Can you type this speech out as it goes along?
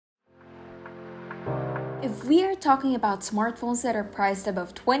If we are talking about smartphones that are priced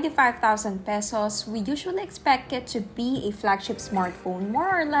above 25,000 pesos, we usually expect it to be a flagship smartphone,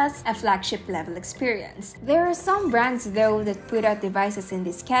 more or less a flagship level experience. There are some brands though that put out devices in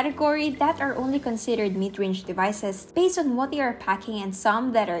this category that are only considered mid-range devices based on what they are packing, and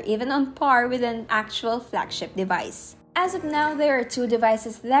some that are even on par with an actual flagship device. As of now, there are two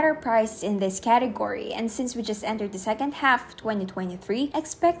devices that are priced in this category, and since we just entered the second half of 2023,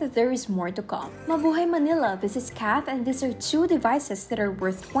 expect that there is more to come. Mabuhay Manila, this is Kath, and these are two devices that are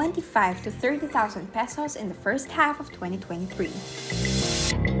worth 25 to 30,000 pesos in the first half of 2023.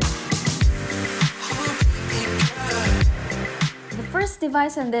 The first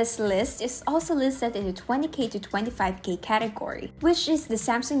device on this list is also listed in the 20K to 25K category, which is the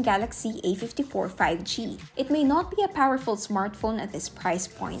Samsung Galaxy A54 5G. It may not be a powerful smartphone at this price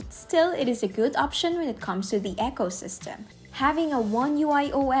point, still it is a good option when it comes to the ecosystem. Having a One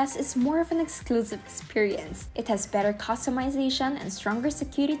UI OS is more of an exclusive experience. It has better customization and stronger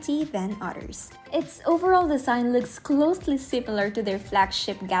security than others. Its overall design looks closely similar to their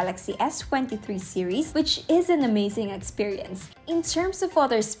flagship Galaxy S23 series, which is an amazing experience. In terms of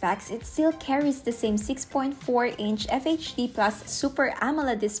other specs, it still carries the same 6.4-inch FHD Plus Super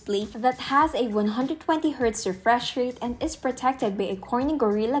AMOLED display that has a 120Hz refresh rate and is protected by a Corning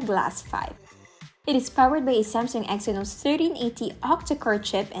Gorilla Glass 5. It is powered by a Samsung Exynos 1380 octa-core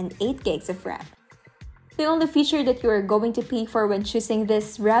chip and 8GB of RAM. The only feature that you are going to pay for when choosing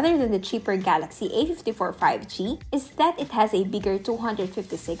this rather than the cheaper Galaxy A54 5G is that it has a bigger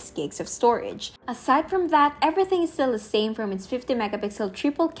 256GB of storage. Aside from that, everything is still the same, from its 50MP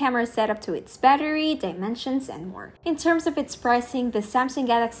triple camera setup to its battery, dimensions, and more. In terms of its pricing, the Samsung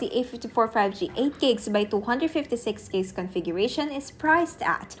Galaxy A54 5G 8GB by 256GB configuration is priced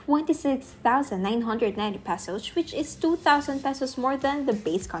at 26,990 pesos, which is 2,000 pesos more than the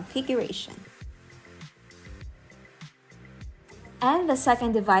base configuration. And the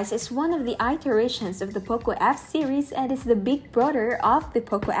second device is one of the iterations of the Poco F series and is the big brother of the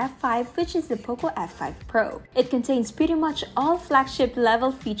Poco F5, which is the Poco F5 Pro. It contains pretty much all flagship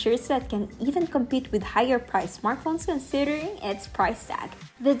level features that can even compete with higher priced smartphones considering its price tag.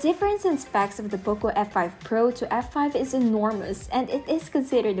 The difference in specs of the Poco F5 Pro to F5 is enormous, and it is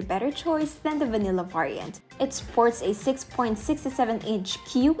considered a better choice than the vanilla variant. It sports a 6.67-inch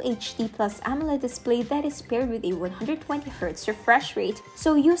QHD Plus AMOLED display that is paired with a 120Hz refresh rate,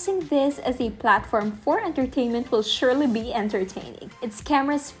 so using this as a platform for entertainment will surely be entertaining. Its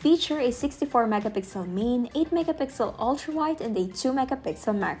cameras feature a 64MP main, 8MP ultra-wide, and a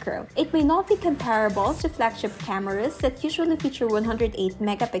 2MP macro. It may not be comparable to flagship cameras that usually feature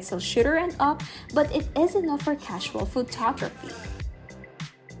 108MP shooter and up, but it is enough for casual photography.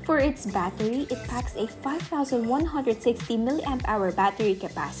 For its battery, it packs a 5,160 mAh battery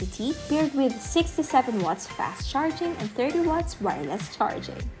capacity paired with 67 watts fast charging and 30 watts wireless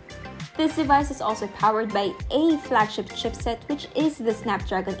charging. This device is also powered by a flagship chipset, which is the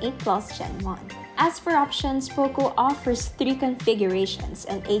Snapdragon 8 Plus Gen 1. As for options, Poco offers 3 configurations: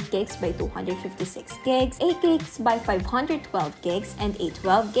 an 8GB by 256GB, 8GB by 512GB, and a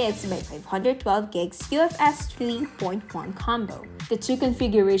 12GB by 512GB UFS 3.1 combo. The two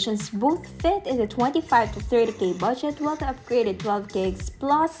configurations both fit in the 25 to 30K budget, while the upgraded 12GB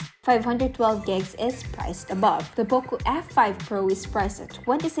plus 512GB is priced above. The Poco F5 Pro is priced at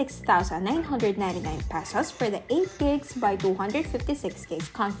 26,999 pesos for the 8GB by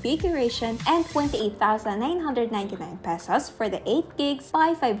 256GB configuration and 28,999 pesos for the 8GB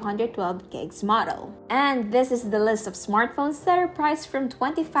by 512GB model. And this is the list of smartphones that are priced from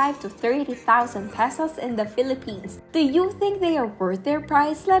 25 to 30,000 pesos in the Philippines. Do you think they are worth their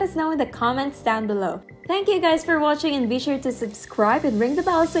price? Let us know in the comments down below. Thank you guys for watching, and be sure to subscribe and ring the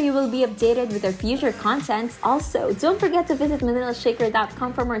bell so you will be updated with our future content. Also, don't forget to visit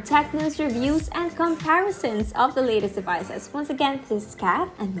manilashakers.com for more tech news, reviews, and comparisons of the latest devices. Once again, this is Kath,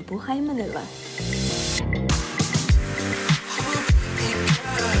 and Mabuhay Manila.